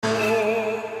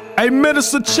Hey,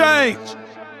 Minister Change.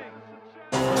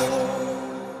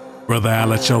 Brother,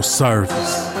 Al at your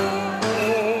service.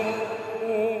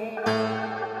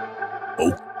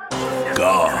 Oh,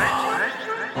 God.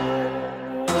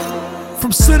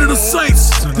 From Sinner to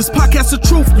Saints, this podcast the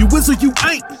truth, you is or you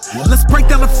ain't. Let's break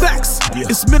down the facts.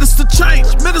 It's Minister Change,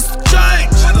 Minister Change.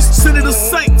 Sinner to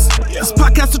Saints, this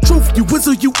podcast the truth, you is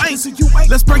or you ain't.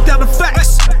 Let's break down the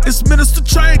facts. It's Minister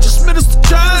Change, it's Minister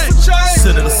Change.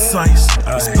 Sinner to Saints,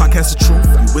 this podcast the truth,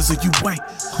 you is or you ain't.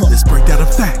 Let's break down the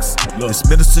facts. It's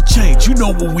Minister Change, you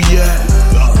know where we at.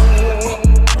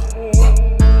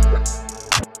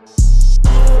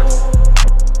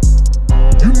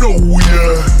 You know where we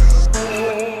at.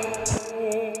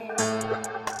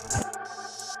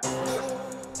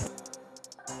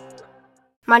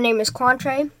 My name is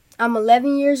Quantre. I'm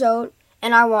 11 years old,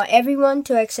 and I want everyone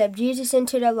to accept Jesus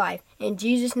into their life. In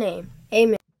Jesus' name,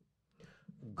 amen.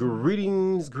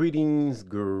 Greetings, greetings,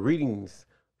 greetings,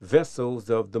 vessels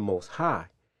of the Most High.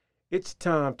 It's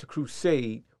time to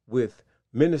crusade with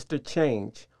Minister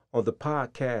Change on the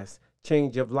podcast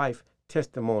Change of Life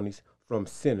Testimonies from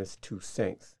Sinners to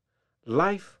Saints.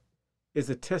 Life is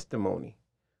a testimony.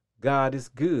 God is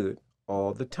good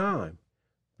all the time.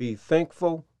 Be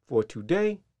thankful for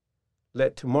today.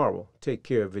 Let tomorrow take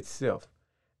care of itself.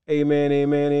 Amen,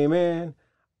 amen, amen.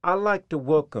 I'd like to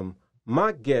welcome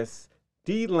my guest,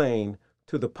 D.Lane,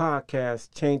 to the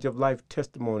podcast Change of Life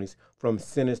Testimonies from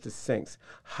Sinners to Saints.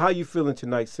 How you feeling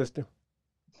tonight, sister?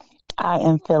 I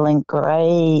am feeling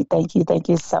great. Thank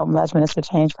you so much, Minister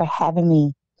Change, for having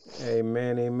me.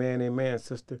 Amen, amen, amen,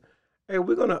 sister. Hey,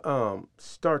 we're gonna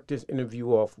start this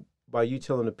interview off by you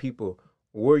telling the people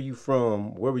where you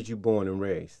from, where was you born and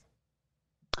raised?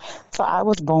 So I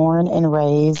was born and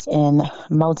raised in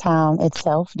Motown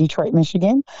itself, Detroit,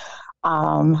 Michigan.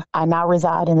 I now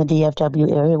reside in the DFW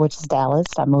area, which is Dallas.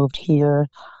 I moved here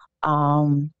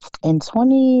in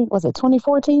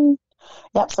 2014?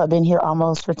 Yep, so I've been here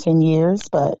almost for 10 years,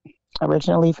 but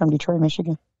originally from Detroit,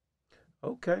 Michigan.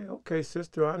 Okay,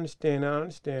 sister, I understand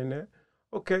that.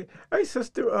 Okay. Hey,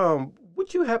 sister,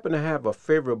 would you happen to have a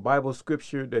favorite Bible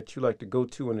scripture that you like to go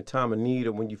to in a time of need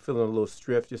or when you're feeling a little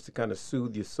stressed just to kind of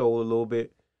soothe your soul a little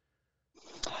bit?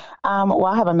 Well,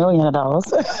 I have a million of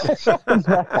those. Okay.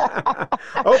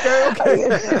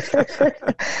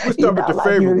 We'll start with the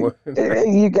favorite one.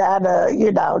 You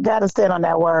gotta stand on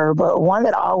that word. But one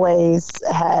that always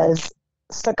has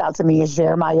stuck out to me is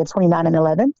Jeremiah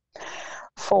 29:11.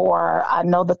 For I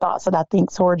know the thoughts that I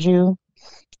think towards you,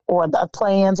 or the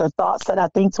plans or thoughts that I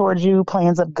think towards you,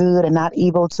 plans of good and not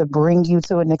evil, to bring you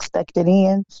to an expected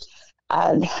end.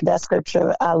 That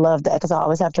scripture, I love that because I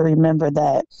always have to remember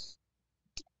that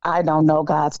I don't know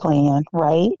God's plan,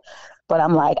 right? But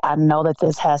I'm like, I know that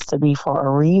this has to be for a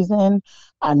reason.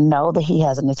 I know that he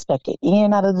has an expected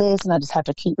end out of this. And I just have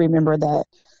to keep remember that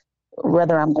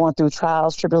whether I'm going through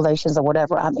trials, tribulations, or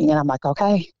whatever I'm in, I'm like,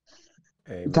 okay,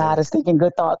 amen. God is thinking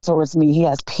good thoughts towards me. He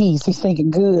has peace. He's thinking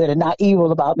good and not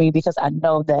evil about me because I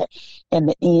know that in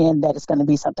the end that it's going to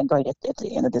be something great at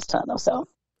the end of this tunnel. So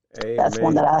amen. That's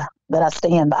one that I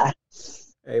stand by.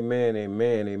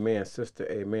 Amen,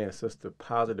 sister.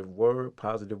 Positive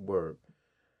word.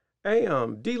 Hey,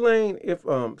 D.Lane, if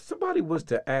somebody was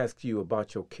to ask you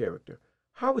about your character,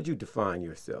 how would you define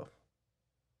yourself?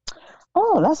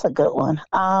 Oh, that's a good one.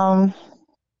 I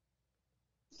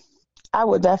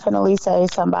would definitely say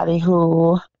somebody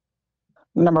who,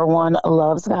 number one,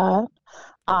 loves God.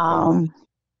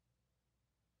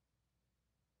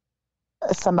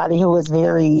 Somebody who is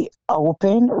very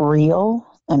open, real,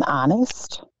 and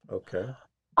honest. Okay.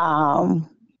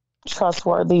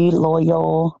 Trustworthy,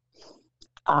 loyal,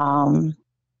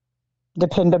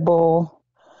 dependable.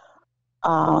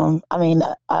 I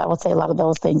would say a lot of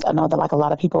those things. I know that like a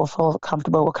lot of people feel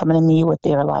comfortable with coming to me with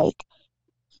their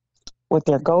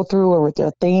go through or with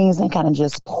their things and kind of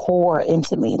just pour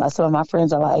into me. Like some of my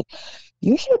friends are like,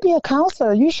 you should be a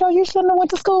counselor. You sure you shouldn't have went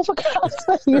to school for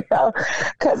counseling?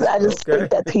 Because I just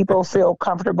think that people feel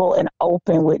comfortable and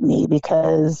open with me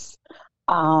because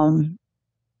I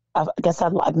guess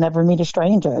I'd never meet a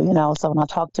stranger, So when I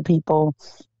talk to people,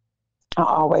 I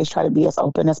always try to be as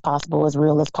open as possible, as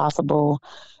real as possible,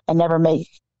 and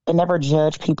never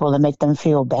judge people and make them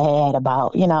feel bad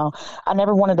about, I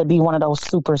never wanted to be one of those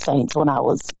super saints when I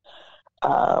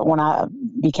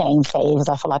became saved.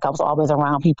 I feel like I was always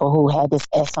around people who had this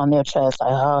S on their chest,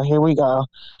 like, oh, here we go.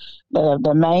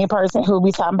 the main person who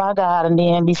be talking about God and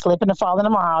then be slipping and falling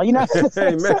tomorrow, you know.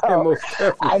 Amen. So Most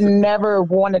definitely, I sister. never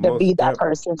wanted to Most be that definitely.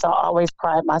 person. So I always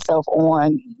pride myself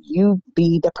on you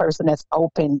be the person that's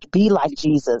open, be like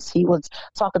Jesus. He was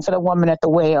talking to the woman at the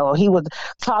well. He would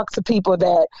talk to people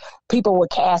that people would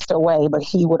cast away, but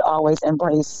he would always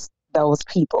embrace those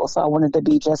people. So I wanted to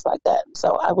be just like that.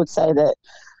 So I would say that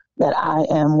I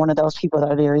am one of those people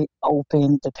that are very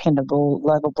open, dependable,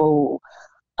 lovable,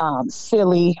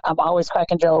 silly. I'm always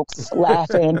cracking jokes,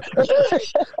 laughing,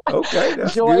 Okay,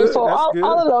 that's good. joyful, That's all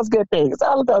good. of those good things,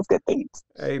 all of those good things.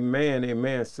 Amen,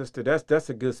 amen, sister. That's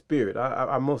a good spirit.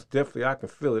 I most definitely I can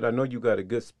feel it. I know you got a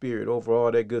good spirit.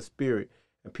 Overall, that good spirit,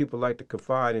 and people like to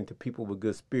confide into people with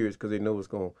good spirits because they know it's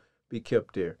gonna be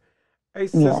kept there. Hey,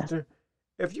 Yes. sister,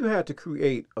 if you had to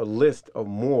create a list of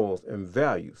morals and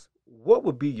values, what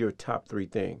would be your top three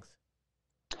things?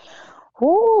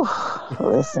 Whew,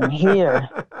 listen here.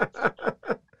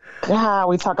 God,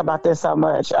 we talk about this so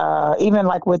much. Even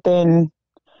like within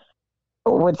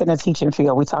the teaching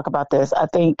field, we talk about this. I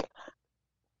think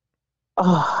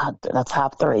the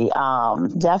top three.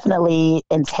 Definitely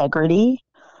integrity.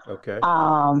 Okay,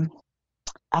 Um,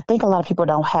 I think a lot of people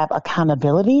don't have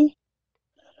accountability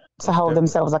to most hold definitely.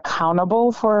 themselves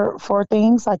accountable for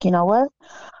things. Like, you know what?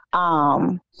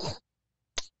 Um,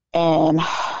 and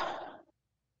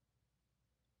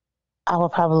I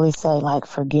would probably say like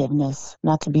forgiveness,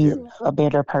 not to be Forgiveness. a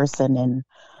bitter person and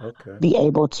Okay, be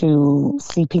able to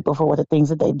see people for what the things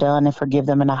that they've done and forgive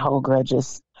them and not hold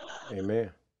grudges. amen.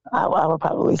 I would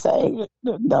probably say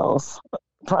those.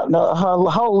 The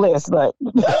whole list, but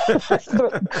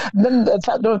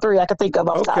the three I could think of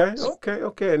off top. Okay, okay,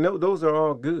 okay. And those are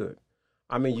all good.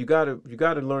 I mean, you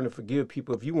gotta learn to forgive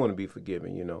people if you want to be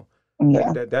forgiven. You know,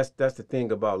 Yeah, that's the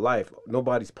thing about life.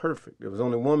 Nobody's perfect. There was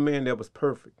only one man that was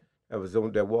perfect.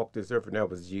 That walked this earth, and that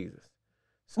was Jesus.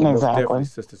 So most definitely, exactly.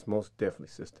 sisters. Most definitely,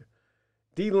 sister.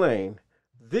 D.Lane,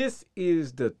 this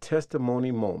is the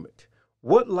testimony moment.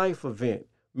 What life event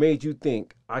made you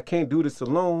think I can't do this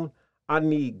alone? I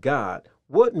need God.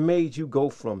 What made you go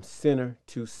from sinner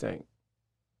to saint?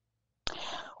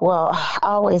 Well, I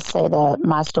always say that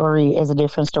my story is a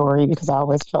different story because I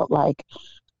always felt like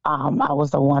I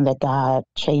was the one that God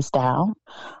chased down.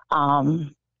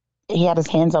 Um, he had his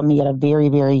hands on me at a very,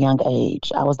 very young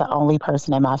age. I was the only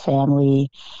person in my family,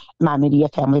 my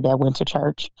immediate family, that went to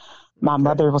church. My Okay,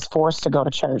 mother was forced to go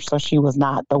to church, so she was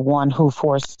not the one who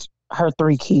forced her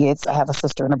three kids. I have a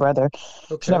sister and a brother.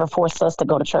 She okay, never forced us to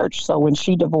go to church. So when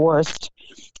she divorced,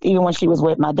 even when she was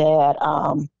with my dad,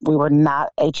 we were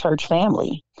not a church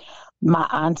family. My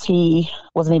auntie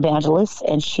was an evangelist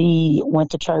and she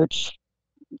went to church.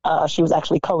 She was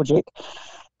actually Kojic.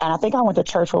 And I think I went to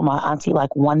church with my auntie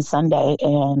like one Sunday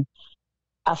and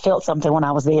I felt something when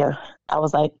I was there. I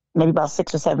was like maybe about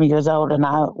 6 or 7 years old and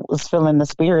I was feeling the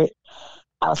spirit.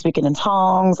 I was speaking in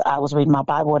tongues. I was reading my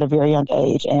Bible at a very young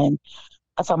age. And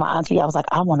I told my auntie, I was like,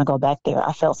 I want to go back there.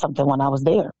 I felt something when I was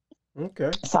there.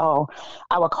 okay, So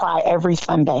I would cry every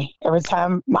Sunday. Every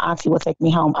time my auntie would take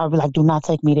me home, I would be like, do not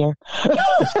take me there.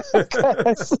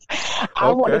 Because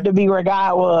I wanted okay. to be where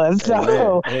God was. Amen.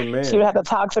 So she would Amen. have to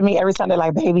talk to me every Sunday,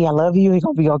 like, baby, I love you. You're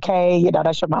going to be okay. You know,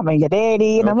 that's your mama and your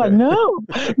daddy. And I'm like, Okay. no,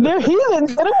 they're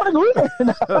heathens. They don't want to go there.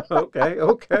 Okay.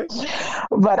 Okay.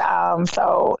 But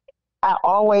so I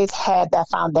always had that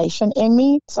foundation in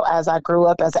me. So as I grew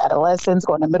up as adolescents,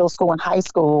 going to middle school and high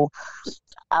school,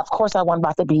 of course, I wasn't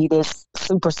about to be this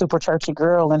super, super churchy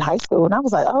girl in high school. And I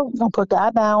was like, oh, you're going to put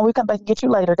God down. We come back and get you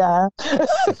later, God.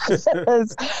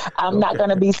 Because I'm not Okay. going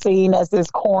to be seen as this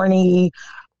corny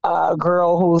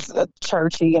girl who's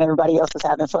churchy and everybody else is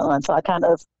having fun. So I kind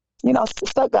of,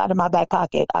 stuck God in my back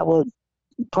pocket. I would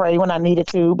pray when I needed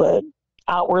to, but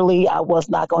outwardly, I was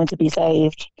not going to be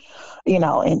saved,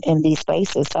 in these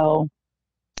spaces. So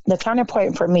the turning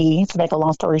point for me, to make a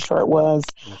long story short, was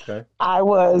Okay. I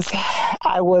was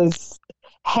I was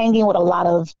hanging with a lot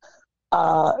of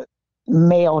uh,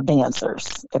 male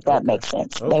dancers, if that Okay. makes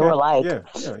sense. They were Okay. like Yeah.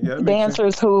 Yeah. Yeah. That makes sense.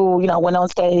 dancers who went on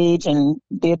stage and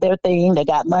did their thing. They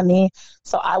got money,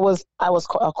 so I was a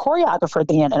choreographer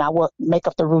then, and I would make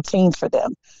up the routines for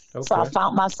them. So I Okay.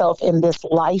 found myself in this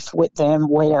life with them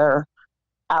where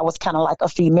I was kind of like a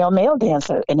female male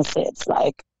dancer in a sense.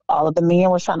 Like all of the men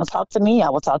were trying to talk to me. I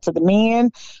would talk to the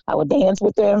men. I would dance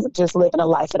with them, just living a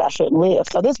life that I shouldn't live.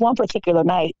 So this one particular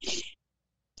night,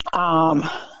 um,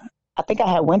 I think I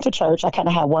had went to church. I kind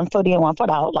of had one foot in, one foot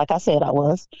out, like I said I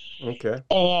was. Okay.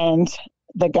 And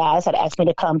the guys had asked me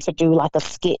to come to do like a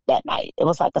skit that night. It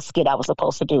was like a skit I was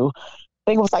supposed to do.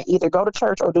 I think it was like either go to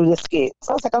church or do this skit.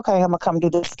 So I was like, okay, I'm gonna come do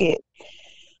this skit.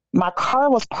 My car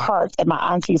was parked at my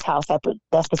auntie's house that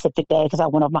specific day because I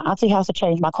went over my auntie's house to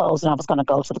change my clothes and I was going to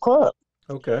go to the club.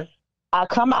 Okay. I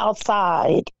come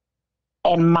outside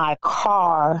and my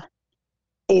car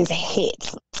is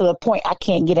hit to the point I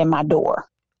can't get in my door.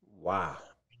 Wow.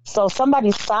 So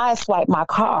somebody sideswiped my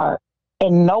car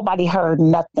and nobody heard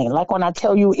nothing. Like when I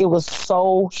tell you, it was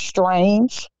so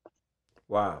strange.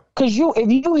 Wow. Because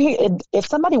if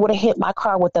somebody would have hit my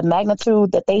car with the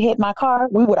magnitude that they hit my car,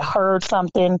 we would have heard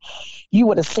something. You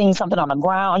would have seen something on the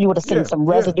ground. You would have seen some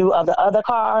residue of the other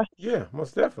car. Yeah,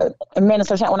 most definitely.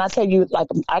 Minister, when I tell you, like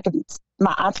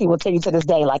my auntie will tell you to this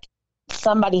day, like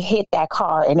somebody hit that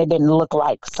car and it didn't look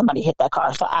like somebody hit that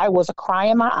car. So I was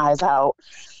crying my eyes out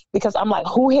because I'm like,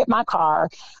 who hit my car?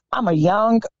 I'm a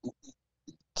young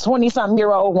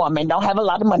 20-something-year-old woman, don't have a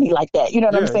lot of money like that. You know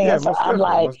what I'm saying? Yeah, so I'm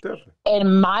like,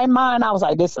 in my mind, I was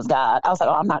like, this is God. I was like,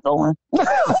 oh, I'm not going.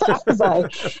 I was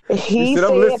like, he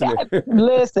said,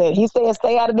 listen, he said,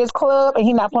 stay out of this club and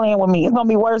he's not playing with me. It's going to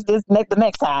be worse the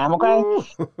next time. Okay.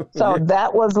 So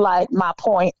that was like my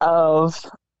point of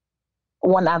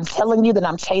when I'm telling you that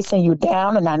I'm chasing you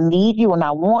down and I need you and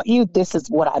I want you, this is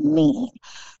what I mean.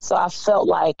 So I felt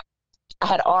like I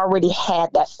had already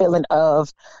had that feeling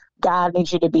of God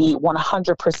needs you to be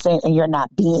 100% and you're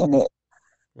not being it.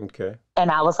 Okay. And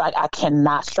I was like, I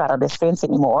cannot straddle this fence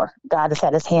anymore. God has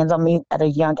had his hands on me at a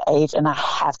young age and I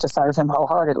have to serve him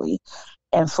wholeheartedly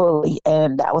and fully.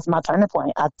 And that was my turning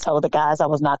point. I told the guys I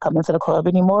was not coming to the club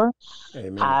anymore.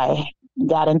 Amen. I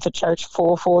got into church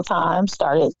full time,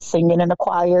 started singing in the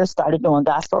choir, started doing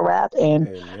gospel rap, and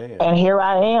here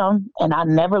I am. And I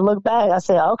never looked back. I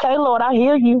said, okay, Lord, I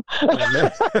hear you.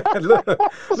 look,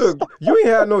 you ain't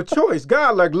had no choice.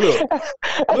 God like, look,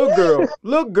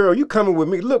 girl, you coming with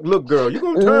me. Look, girl, you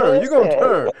gonna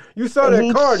turn. You saw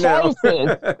that car now.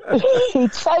 He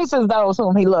chases those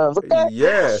whom he loves. Okay?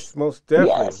 Yes, most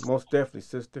definitely,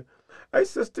 sister. Hey,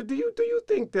 sister, do you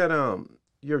think that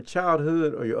your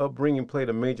childhood or your upbringing played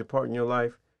a major part in your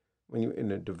life when you in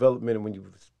the development and when you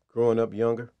was growing up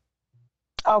younger?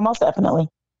 Oh, most definitely.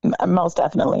 Most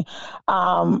definitely.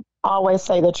 Always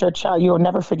say that you'll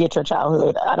never forget your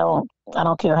childhood. I don't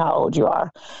care how old you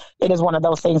are. It is one of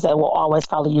those things that will always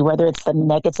follow you, whether it's the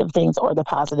negative things or the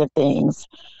positive things.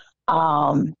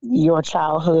 Your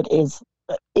childhood is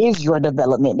your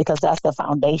development because that's the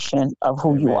foundation of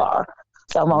who you are.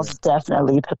 So most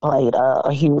definitely played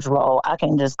a huge role. I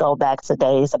can just go back to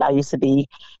days that I used to be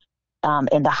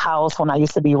in the house when I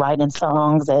used to be writing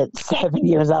songs at 7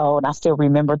 years old. And I still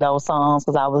remember those songs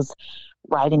because I was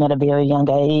writing at a very young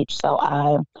age. So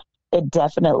it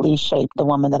definitely shaped the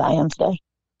woman that I am today.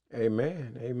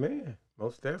 Amen.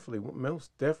 Most definitely.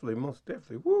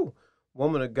 Woo.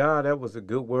 Woman of God, that was a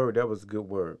good word. What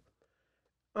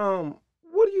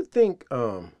do you think,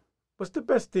 what's the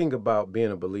best thing about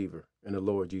being a believer in the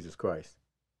Lord Jesus Christ?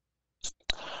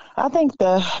 I think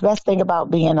the best thing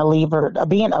about being a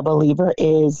believer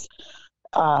is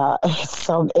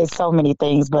it's so many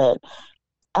things, but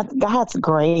God's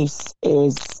grace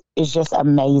is just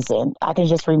amazing. I can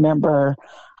just remember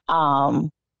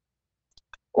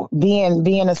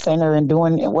being a sinner and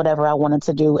doing whatever I wanted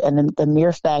to do, and the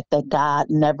mere fact that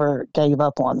God never gave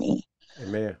up on me.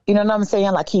 Amen. You know what I'm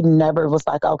saying? Like he never was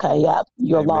like, okay, yeah,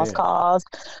 you're a lost cause.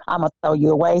 I'm going to throw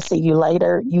you away. See you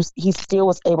later. He still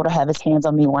was able to have his hands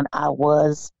on me when I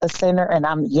was a sinner and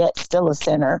I'm yet still a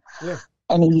sinner. Yeah.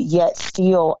 And I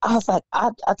was like, I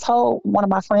told one of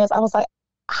my friends, I was like,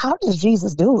 how does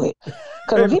Jesus do it?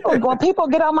 Because when people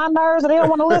get on my nerves and they don't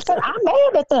want to listen, I'm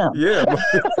mad at them. Yeah.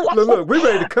 Look, we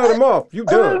ready to cut them off. You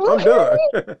done. I'm done.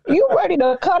 You ready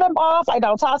to cut them off? Like,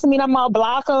 don't talk to me no more,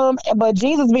 block them. But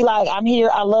Jesus be like, I'm here.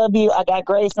 I love you. I got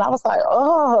grace. And I was like,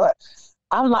 oh,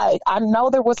 I'm like, I know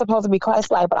that we're supposed to be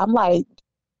Christ-like, but I'm like,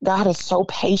 God is so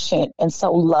patient and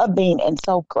so loving and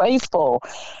so graceful.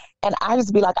 And I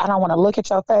just be like, I don't want to look at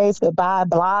your face. Goodbye,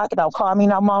 block. Don't call me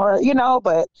no more,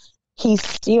 but he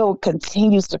still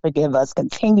continues to forgive us,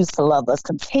 continues to love us,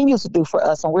 continues to do for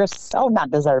us, and we're so not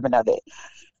deserving of it.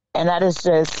 And that is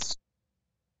just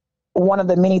one of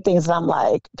the many things that I'm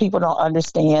like, people don't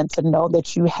understand, to know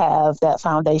that you have that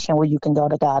foundation where you can go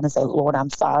to God and say, Lord, I'm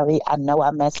sorry. I know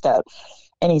I messed up.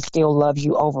 And he still loves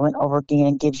you over and over again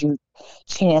and gives you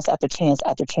chance after chance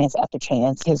after chance after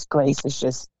chance. His grace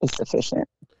is sufficient.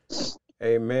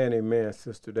 Amen,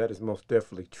 sister. That is most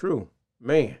definitely true.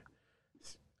 Man.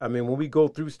 I mean, when we go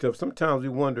through stuff, sometimes we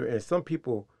wonder, and some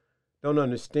people don't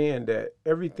understand that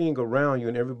everything around you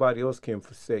and everybody else can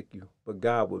forsake you, but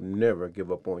God will never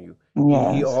give up on you.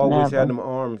 Yes, he always had them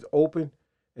arms open,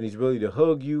 and he's ready to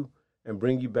hug you and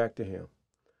bring you back to him.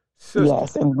 Sister,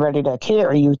 yes, and ready to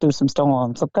carry you through some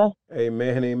storms, okay?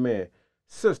 Amen.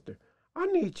 Sister, I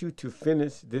need you to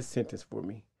finish this sentence for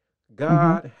me.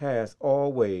 hmm God has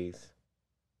always.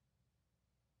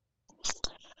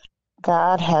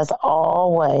 God has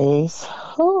always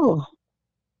whew,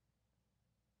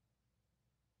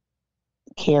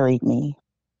 carried me.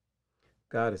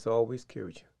 God has always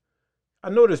carried you. I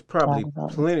know there's God probably has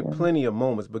always plenty, carried me. plenty of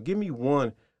moments, but give me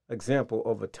one example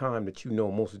of a time that you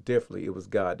know most definitely it was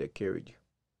God that carried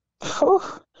Whew,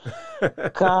 you.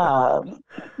 God,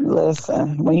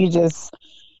 listen, when you just,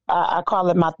 I call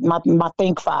it my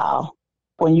think file.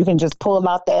 When you can just pull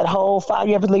out that whole file,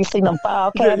 you ever seen them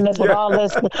file Yeah, cabinets with yeah. all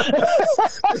this?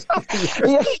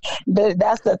 Yeah,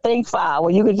 that's the think file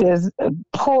where you can just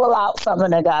pull out something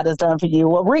that God has done for you.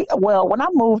 Well, when I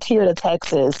moved here to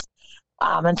Texas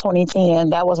in 2010,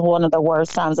 that was one of the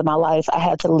worst times of my life. I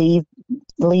had to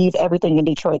leave everything in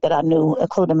Detroit that I knew,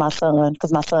 including my son,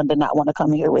 because my son did not want to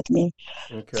come here with me.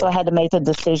 So I Okay. had to make the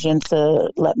decision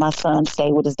to let my son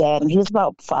stay with his dad, and he was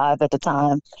about 5 at the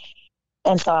time.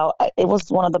 And so it was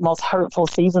one of the most hurtful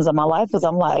seasons of my life because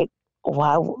I'm like,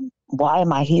 why, why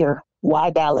am I here?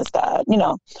 Why Dallas, God?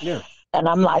 Yeah. And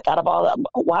I'm like, out of all,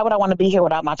 why would I want to be here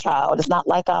without my child? It's not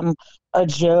like I'm a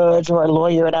judge or a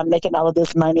lawyer and I'm making all of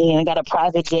this money and got a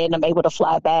private jet and I'm able to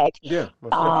fly back. Yeah.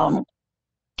 Most definitely. Um,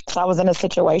 so I was in a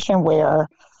situation where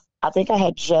I think I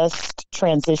had just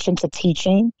transitioned to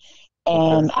teaching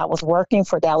Okay. and I was working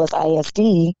for Dallas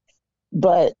ISD,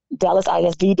 but Dallas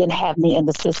ISD didn't have me in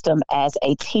the system as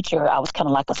a teacher. I was kind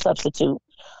of like a substitute.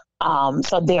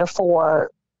 So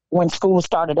therefore, when school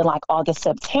started in like August,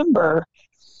 September,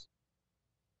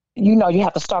 you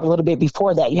have to start a little bit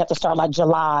before that. You have to start like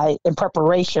July in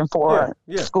preparation Yeah. for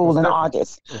Yeah. school Most in definitely.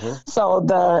 August. Mm-hmm. So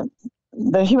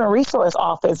the human resource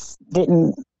office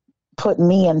didn't put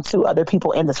me and two other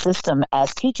people in the system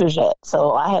as teachers yet.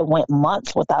 So I had went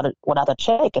months without a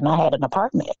check, and I had an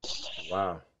apartment.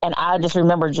 Wow. And I just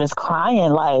remember just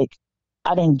crying like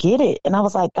I didn't get it, and I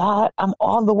was like, God, I'm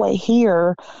all the way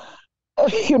here.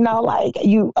 Like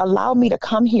you allowed me to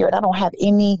come here, and I don't have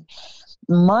any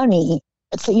money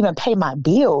to even pay my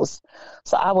bills.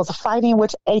 So I was fighting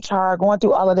with HR, going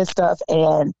through all of this stuff,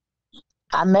 and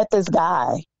I met this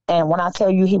guy. And when I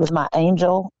tell you he was my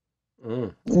angel,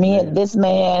 Amen. this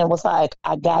man was like,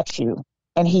 I got you.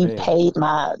 And Man.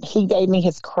 he gave me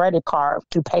his credit card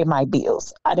to pay my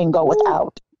bills. I didn't go Woo.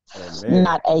 without Amen.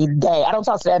 not a day. I don't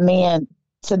talk to that man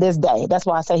to this day. That's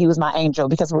why I say he was my angel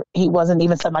because he wasn't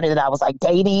even somebody that I was like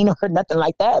dating or nothing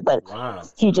like that. But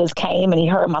Wow. he just came and he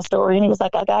heard my story and he was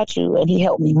like, I got you. And he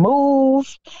helped me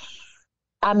move.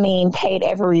 I mean, paid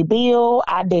every bill.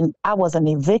 I wasn't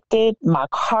evicted. My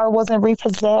car wasn't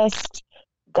repossessed.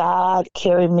 God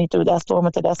carried me through that storm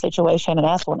into that situation. And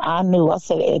that's when I knew. I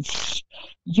said,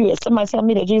 if somebody tell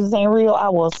me that Jesus ain't real, I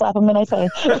will slap him in their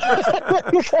face.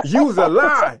 Use a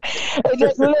lie.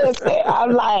 Just listen.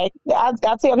 I'm like, I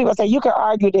tell people, I say, you can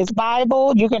argue this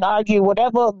Bible, you can argue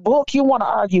whatever book you want to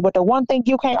argue, but the one thing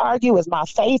you can't argue is my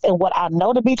faith and what I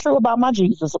know to be true about my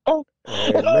Jesus. Okay?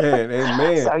 Amen.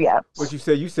 Amen. So, yeah, What you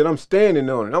said, I'm standing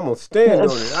on it. I'm gonna stand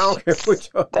on it. I don't care what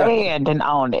y'all got. standing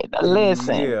on it.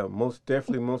 Listen. Yeah, most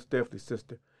definitely,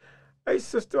 sister. Hey,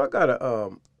 sister, I got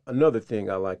another thing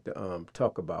I like to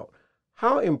talk about.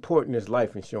 How important is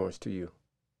life insurance to you?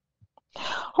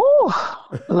 Whew,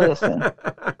 listen.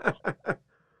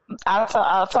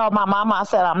 I told my mama, I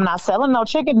said, I'm not selling no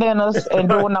chicken dinners and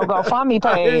doing no GoFundMe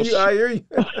I hear you. page. I hear you.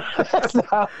 So,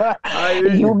 I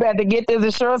hear you you. better get this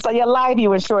insurance of your life.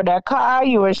 You insure that car,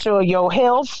 you insure your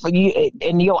health,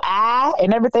 and your eye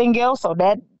and everything else. So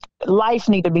that life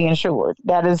need to be insured.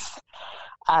 That is,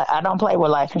 I don't play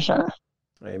with life insurance.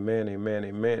 Amen, amen,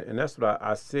 amen. And that's what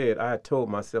I said. I had told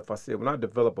myself, I said, when I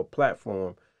develop a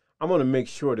platform, I'm going to make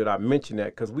sure that I mention that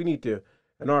because we need to,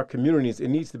 in our communities, it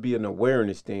needs to be an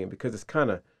awareness thing because it's kind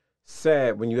of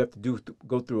sad when you have to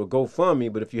go through a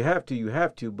GoFundMe. But if you have to, you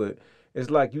have to. But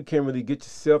it's like you can't really get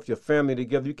yourself, your family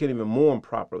together. You can't even mourn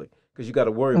properly because you got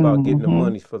to worry about getting the hmm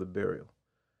money for the burial.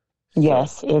 So,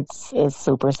 Yes, it's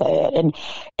super sad.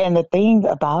 And the thing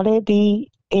about it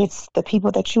be it's the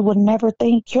people that you would never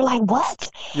think. You're like, what?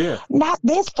 yeah, Not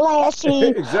this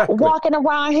flashy, exactly. walking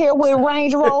around here with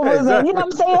Range Rovers and you know Exactly.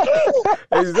 what I'm saying?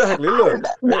 Exactly. Look.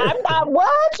 I'm not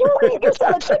what? You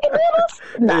selling chicken dinners?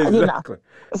 No, Exactly.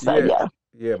 So Yeah. yeah.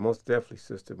 Yeah, most definitely,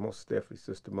 sister. Most definitely,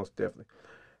 sister. Most definitely.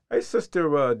 Hey,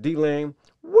 sister D.Lane,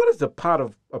 what is a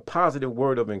positive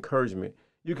word of encouragement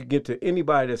you could give to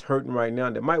anybody that's hurting right now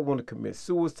that might want to commit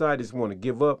suicide, just want to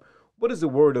give up? What is a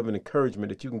word of an encouragement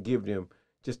that you can give them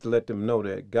just to let them know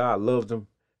that God loves them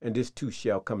and this too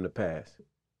shall come to pass?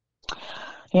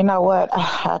 You know what?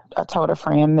 I told a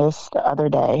friend this the other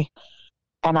day,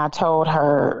 and I told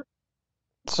her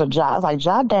So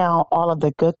jot down all of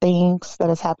the good things that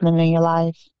is happening in your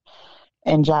life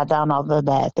and jot down all the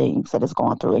bad things that is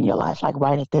going through in your life, like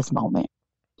right at this moment.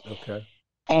 Okay.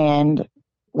 And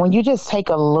when you just take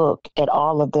a look at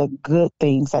all of the good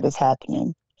things that is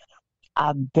happening,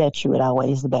 I bet you it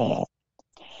outweighs the bad.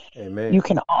 You Amen.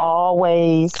 can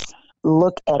always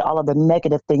look at all of the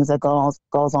negative things that goes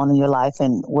on in your life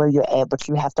and where you're at, but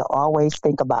you have to always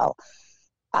think about,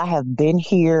 I have been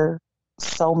here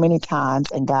so many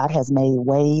times and God has made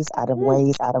ways out of Woo,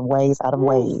 ways out of ways out of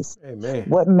woo. ways. Amen.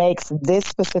 What makes this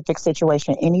specific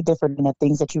situation any different than the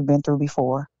things that you've been through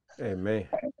before? Amen.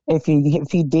 If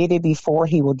he did it before,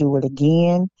 he will do it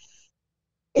again.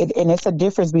 And it's a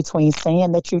difference between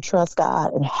saying that you trust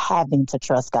God and having to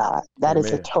trust God. That is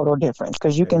a Amen. total difference,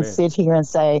 because you can Amen. sit here and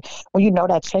say, well,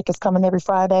 that check is coming every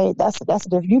Friday. That's a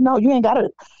different. You ain't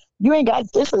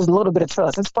got. This is a little bit of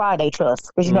trust. It's Friday trust,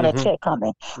 because that Mm-hmm. check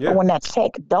coming. But Yeah. when that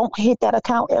check don't hit that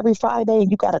account every Friday,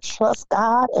 you got to trust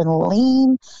God and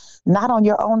lean not on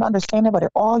your own understanding, but in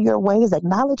all your ways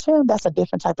acknowledge Him. That's a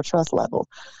different type of trust level.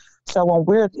 So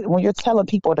when you're telling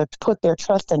people to put their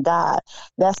trust in God,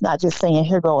 that's not just saying,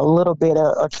 here go a little bit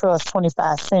of trust,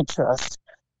 25-cent trust.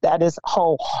 That is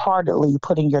wholeheartedly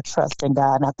putting your trust in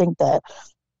God. And I think that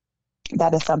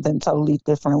is something totally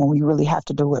different when we really have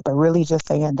to do it. But really just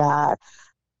saying, God,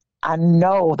 I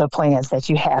know the plans that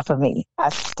you have for me. I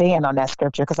stand on that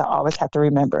scripture, because I always have to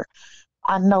remember,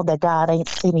 I know that God ain't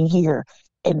sitting here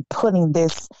and putting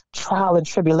this trial and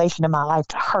tribulation in my life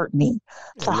to hurt me,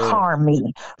 to Amen. harm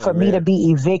me, for me to Amen.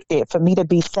 be evicted, for me to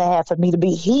be sad,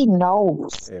 He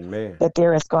knows Amen. that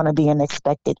there is going to be an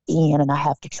expected end. And I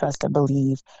have to trust and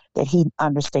believe that He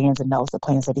understands and knows the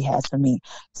plans that He has for me.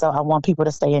 So I want people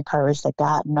to stay encouraged that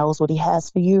God knows what He has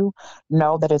for you.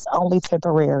 Know that it's only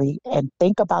temporary, and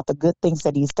think about the good things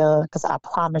that He's done. Because I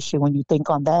promise you, when you think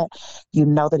on that, you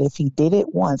know that if He did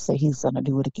it once, that He's going to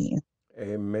do it again.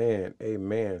 Amen.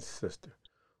 Amen, sister.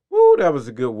 Woo, that was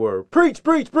a good word. Preach,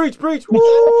 preach, preach, preach. Woo!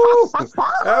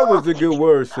 That was a good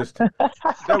word, sister.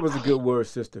 That was a good word,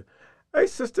 sister. Hey,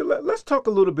 sister, let's talk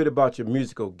a little bit about your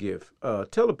musical gift.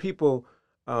 Tell the people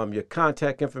your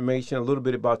contact information, a little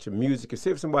bit about your music, and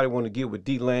see if somebody want to get with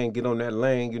D.Lane, get on that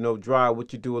lane, drive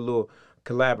what you do, a little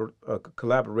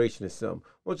collaboration or something.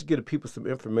 Why don't you give the people some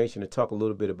information and talk a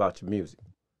little bit about your music?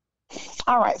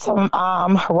 All right. So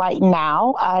right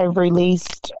now I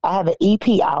have an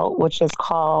EP out, which is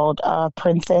called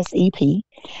Princess EP.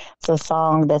 It's a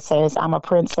song that says, I'm a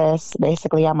princess.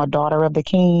 Basically, I'm a daughter of the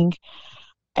king.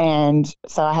 And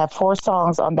so I have 4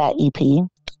 songs on that EP.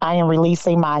 I am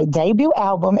releasing my debut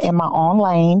album In My Own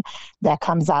Lane that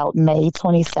comes out May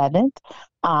 27th.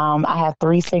 I have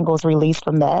 3 singles released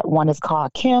from that. One is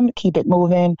called Kim, Keep It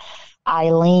Moving,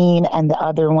 Eileen, and the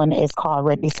other one is called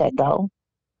Ready, Set, Go.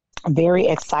 I'm very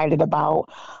excited about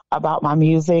my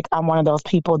music. I'm one of those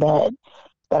people that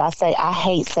I say I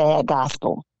hate sad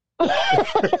gospel.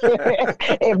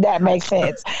 If that makes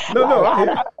sense. No, Like no, I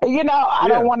hear. I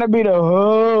don't Yeah. want to be the,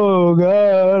 oh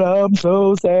God, I'm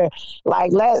so sad.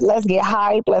 Like let's get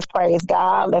hype, let's praise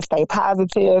God, let's stay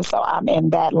positive. So I'm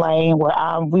in that lane where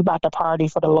we about to party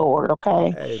for the Lord,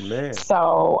 okay? Amen.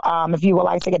 So if you would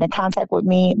like to get in contact with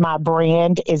me, my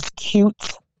brand is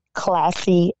Cute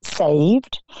Classy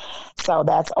Saved. So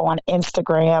that's on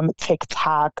Instagram,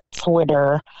 TikTok,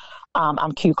 Twitter.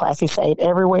 I'm Cute Classy Saved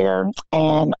everywhere.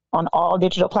 And on all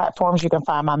digital platforms, you can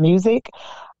find my music.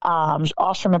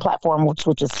 All streaming platforms,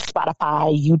 which is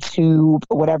Spotify, YouTube,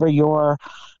 whatever your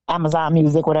Amazon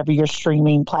Music, whatever your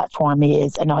streaming platform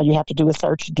is. And all you have to do is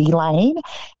search D.Lane,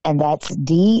 and that's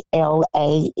DLANE.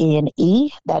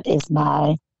 That is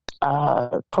my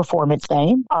performance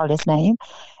name, artist name.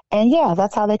 And yeah,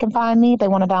 that's how they can find me if they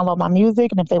want to download my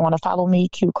music, and if they want to follow me,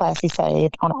 Q Classy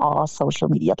Saved, on all social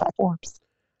media platforms.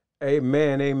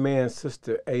 Amen. Amen,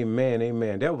 sister. Amen.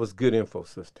 Amen. That was good info,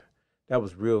 sister. That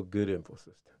was real good info,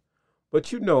 sister. But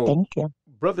Thank you.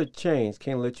 Brother Change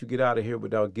can't let you get out of here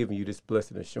without giving you this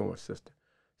blessed assurance, sister.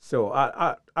 So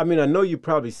I mean, I know you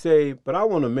probably saved, but I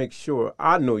want to make sure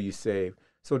I know you saved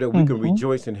so that we can Mm-hmm.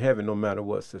 rejoice in heaven no matter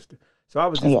what, sister. So I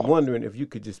was just Yes, wondering if you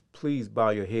could just please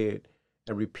bow your head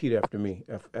and repeat after me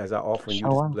as I offer you this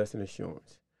sure. blessed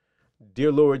assurance.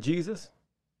 Dear Lord Jesus,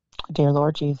 Dear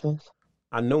Lord Jesus,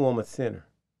 I know I'm a sinner.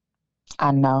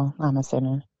 I know I'm a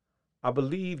sinner. I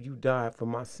believe you died for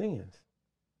my sins.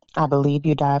 I believe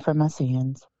you died for my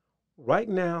sins. Right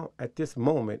now, at this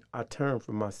moment, I turn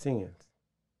from my sins.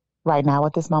 Right now,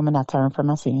 at this moment, I turn from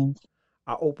my sins.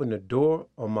 I open the door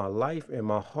of my life and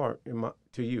my heart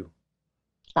to you.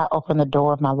 I open the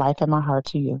door of my life and my heart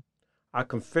to you. I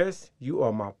confess you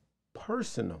are my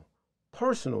personal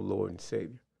Lord and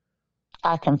Savior.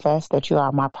 I confess that you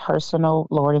are my personal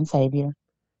Lord and Savior.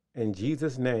 In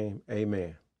Jesus' name,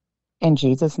 amen. In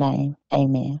Jesus' name,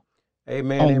 amen.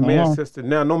 Amen, amen, Amen. sister.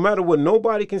 Now, no matter what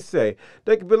nobody can say,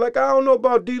 they can be like, I don't know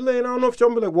about D.Lane. I don't know if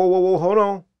she'll be like, whoa, hold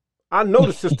on. I know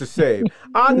the sister saved.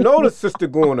 I know the sister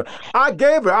going to. I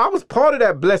gave her. I was part of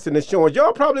that blessing and showing.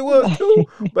 Y'all probably was too.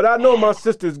 But I know my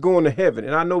sister is going to heaven.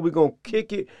 And I know we're going to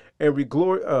kick it and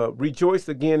rejoice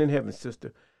again in heaven,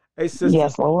 sister. Hey, sister.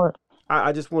 Yes, Lord.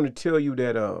 I just want to tell you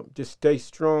that just stay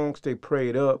strong, stay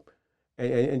prayed up,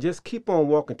 and just keep on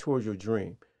walking towards your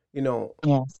dream. You know,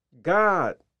 Yes.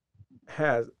 God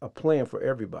has a plan for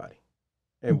everybody.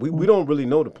 And we don't really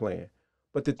know the plan.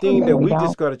 But the thing that we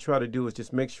just got to try to do is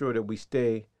just make sure that we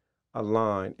stay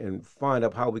aligned and find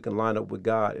out how we can line up with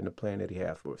God and the plan that he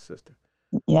has for us, sister.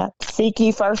 Yeah. Seek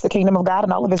ye first the kingdom of God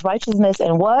and all of his righteousness,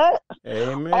 and what?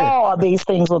 Amen. All these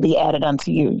things will be added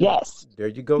unto you. Yes. There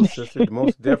you go, sister.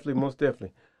 Most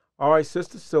definitely. All right,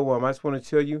 sister. So I just want to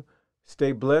tell you,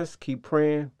 stay blessed, keep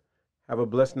praying, have a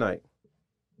blessed night.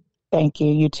 Thank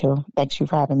you. You too. Thanks you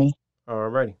for having me. All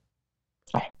righty.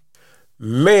 Bye.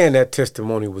 Man, that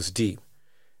testimony was deep.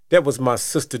 That was my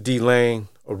sister D.Lane,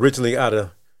 originally out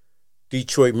of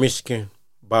Detroit, Michigan,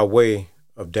 by way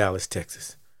of Dallas,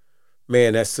 Texas.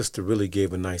 Man, that sister really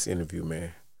gave a nice interview,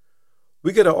 man.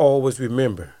 We got to always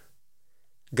remember,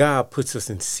 God puts us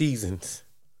in seasons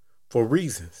for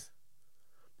reasons.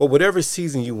 But whatever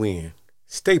season you in,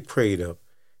 stay prayed up,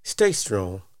 stay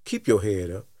strong, keep your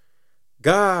head up.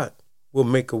 God will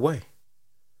make a way.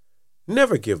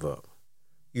 Never give up.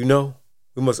 You know,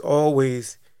 we must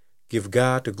always give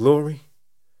God the glory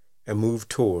and move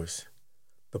towards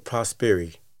the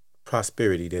prosperity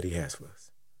that he has for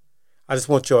us. I just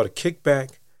want y'all to kick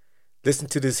back, listen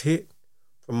to this hit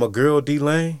from my girl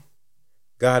D.Lane.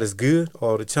 God is good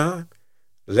all the time.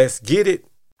 Let's get it.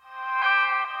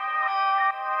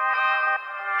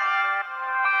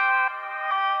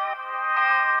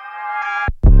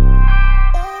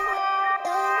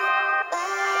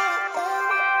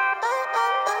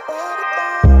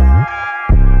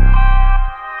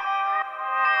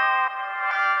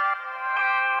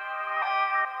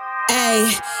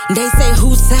 They say,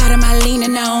 whose side am I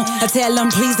leaning on? I tell them,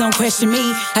 please don't question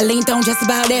me. I leaned on just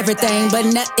about everything, but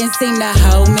nothing seemed to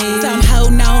hold me. So I'm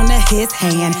holding on to his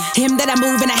hand, him that I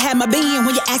move and I have my being.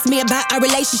 When you ask me about our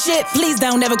relationship, please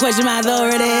don't ever question my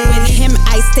authority. With him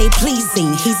I stay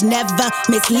pleasing, he's never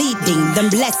misleading.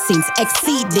 Them blessings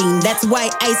exceeding, that's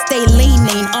why I stay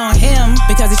leaning on him,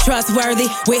 because he's trustworthy.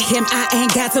 With him I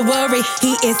ain't got to worry.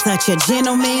 He is such a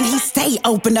gentleman, he stay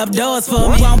open up doors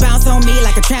for me. Won't bounce on me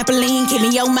like a trampoline, keep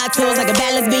me on my toes like a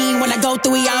balance beam. When I go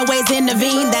through, he always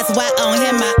intervene. That's why on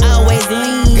him I always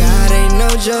lean. God ain't no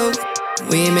joke,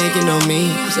 we ain't making no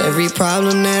memes. Every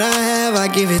problem that I have, I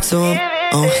give it to him.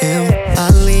 On him I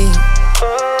lean.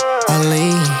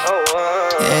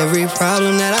 Every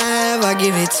problem that I have, I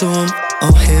give it to him.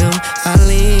 On him I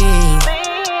lean.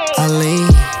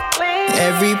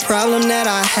 Every problem that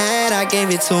I had, I gave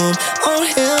it to him. On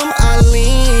him I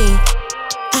lean.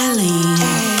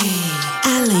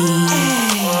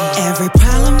 Every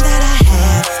problem that I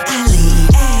have, I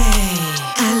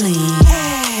lean.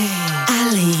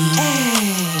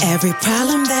 Every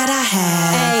problem that I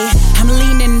have, I'm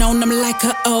leaning on them like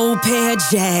an old pair of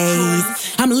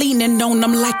J's. I'm leaning on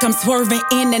them like I'm swerving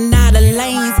in and out of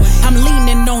lanes. I'm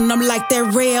leaning on them like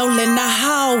that rail in the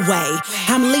hallway.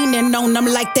 I'm leaning on them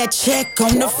like that check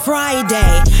on the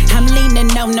Friday. I'm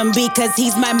leaning on them because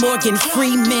he's my Morgan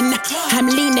Freeman. I'm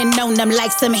leaning on them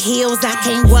like some hills I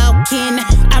can't walk in.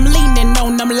 I'm leaning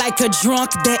on them like a drunk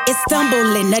that is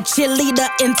stumbling, a cheerleader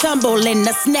and tumbling,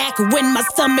 a snack when my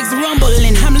stomach's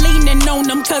rumbling. I'm leaning on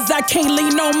them cause I can't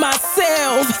lean on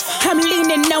myself. I'm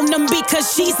leaning on them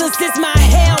because Jesus is my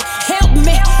help. Help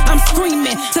me, I'm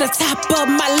screaming to the top of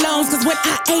my lungs, cause when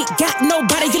I ain't got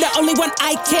nobody, you're the only one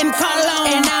I can call on.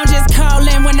 And I'm just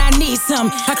calling when I need some.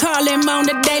 I call him on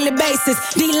a daily basis.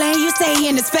 D.Lane, you stay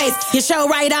in his face. You show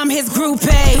right, I'm his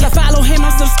groupie. I follow him,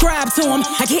 I'm subscribed to him.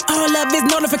 I get all of his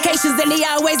notifications and he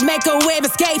always make a way of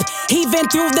escape. Even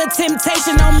through the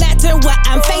temptation, no matter what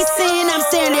I'm facing, I'm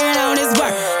standing on his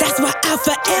word. That's why I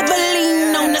forever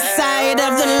lean on the side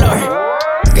of the Lord.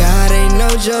 God ain't no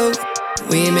joke,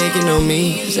 we ain't making no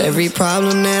memes. Every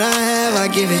problem that I have, I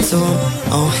give it to him.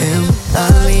 On him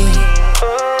I lean.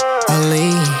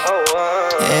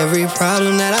 Every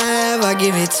problem that I have, I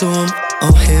give it to him.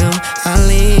 On him I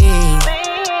lean.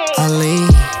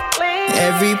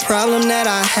 Every problem that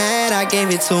I had, I gave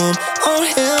it to him. On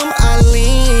him I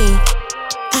lean.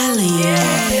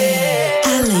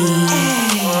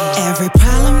 Every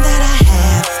problem that I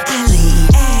have, I lean.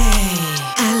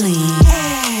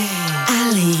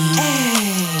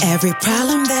 every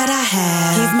problem that I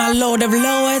have. He's my Lord of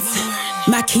Lords,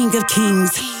 my King of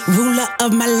Kings, ruler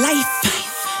of my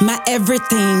life, my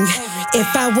everything.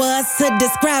 If I was to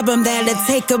describe him, that'd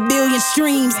take 1 billion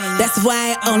streams. That's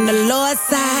why on the Lord's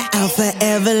side, I'll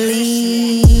forever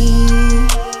lean.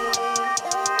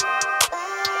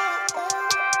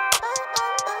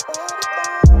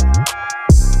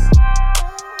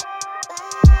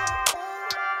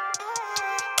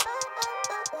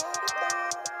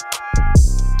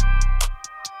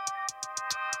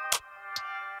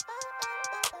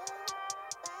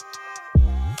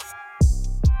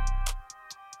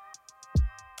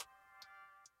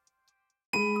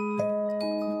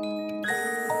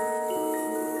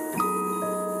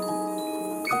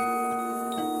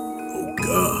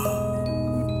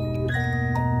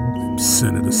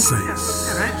 Center the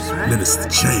saints, minister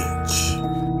change.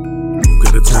 You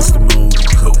got a testimony,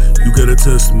 you got a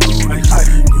testimony,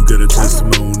 you got a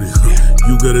testimony,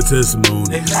 you got a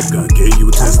testimony. God gave you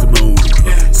a testimony.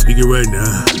 Speak it right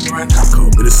now. Call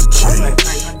minister change.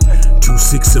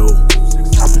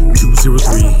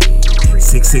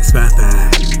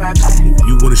 260-203-6655. If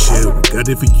you wanna share what God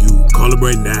did for you, call him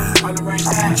right now.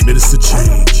 Minister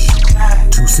change.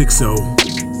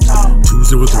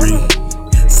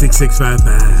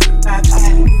 260-203-6655.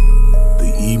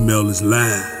 The email is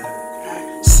live.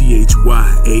 CHYANGE.TOTTEN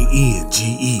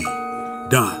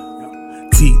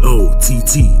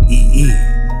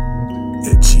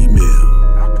 @gmail.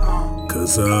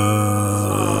 'Cause you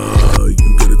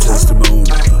got a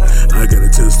testimony, I got a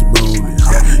testimony,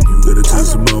 you got a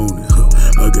testimony,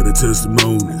 I got a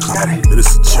testimony.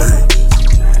 Minister change.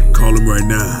 Call him right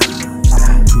now.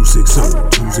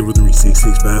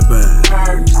 260-203-6655.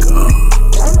 God.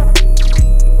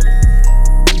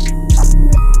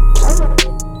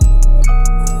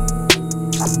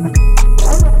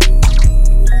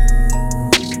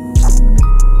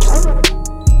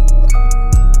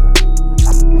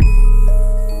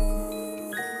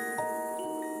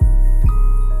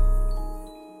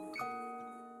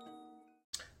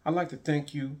 I'd like to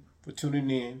thank you for tuning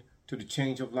in to the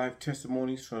Change of Life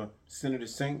Testimonies from Center the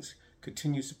Saints.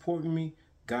 Continue supporting me.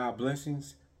 God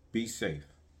blessings. Be safe.